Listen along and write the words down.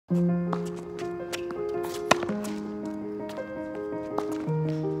Drew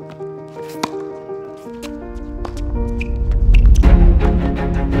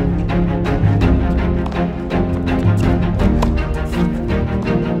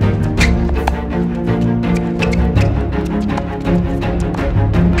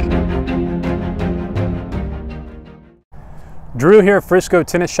here, Frisco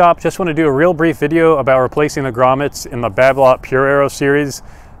Tennis Shop. Just want to do a real brief video about replacing the grommets in the Babolat Pure Aero series.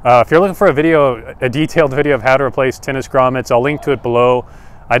 If you're looking for a detailed video of how to replace tennis grommets, I'll link to it below.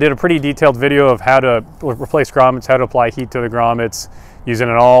 I did a pretty detailed video of how to replace grommets, how to apply heat to the grommets, using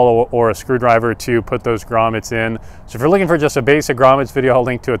an awl or a screwdriver to put those grommets in. So if you're looking for just a basic grommets video, I'll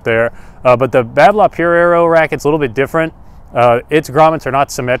link to it there. But the Babolat Pure Aero racket's a little bit different. Its grommets are not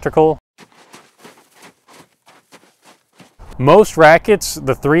symmetrical. Most rackets,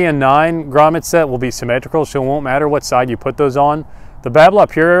 the 3 and 9 grommet set will be symmetrical, so it won't matter what side you put those on. The Babolat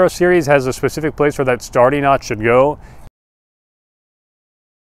Pure Aero series has a specific place where that starting knot should go,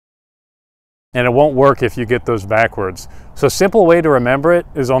 and it won't work if you get those backwards. So a simple way to remember it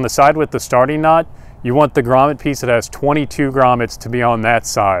is on the side with the starting knot, you want the grommet piece that has 22 grommets to be on that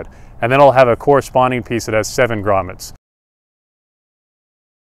side, and then it'll have a corresponding piece that has 7 grommets.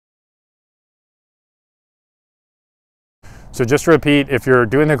 So just to repeat, if you're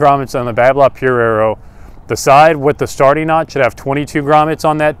doing the grommets on the Babolat Pure Aero, the side with the starting knot should have 22 grommets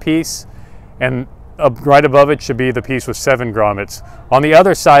on that piece, and right above it should be the piece with 7 grommets. On the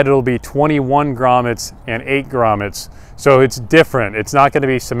other side, it'll be 21 grommets and 8 grommets. So it's different. It's not going to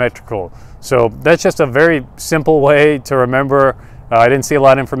be symmetrical. So that's just a very simple way to remember. I didn't see a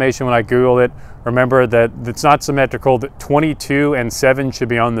lot of information when I Googled it. Remember that it's not symmetrical, that 22 and 7 should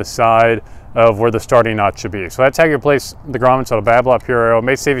be on the side of where the starting knot should be. So that's how you replace the grommets on a Babolat Pure Aero. It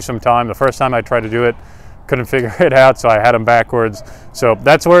may save you some time. The first time I tried to do it, couldn't figure it out, so I had them backwards. So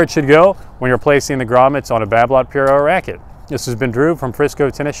that's where it should go when you're placing the grommets on a Babolat Pure Aero racket. This has been Drew from Frisco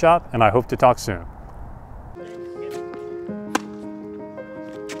Tennis Shop, and I hope to talk soon.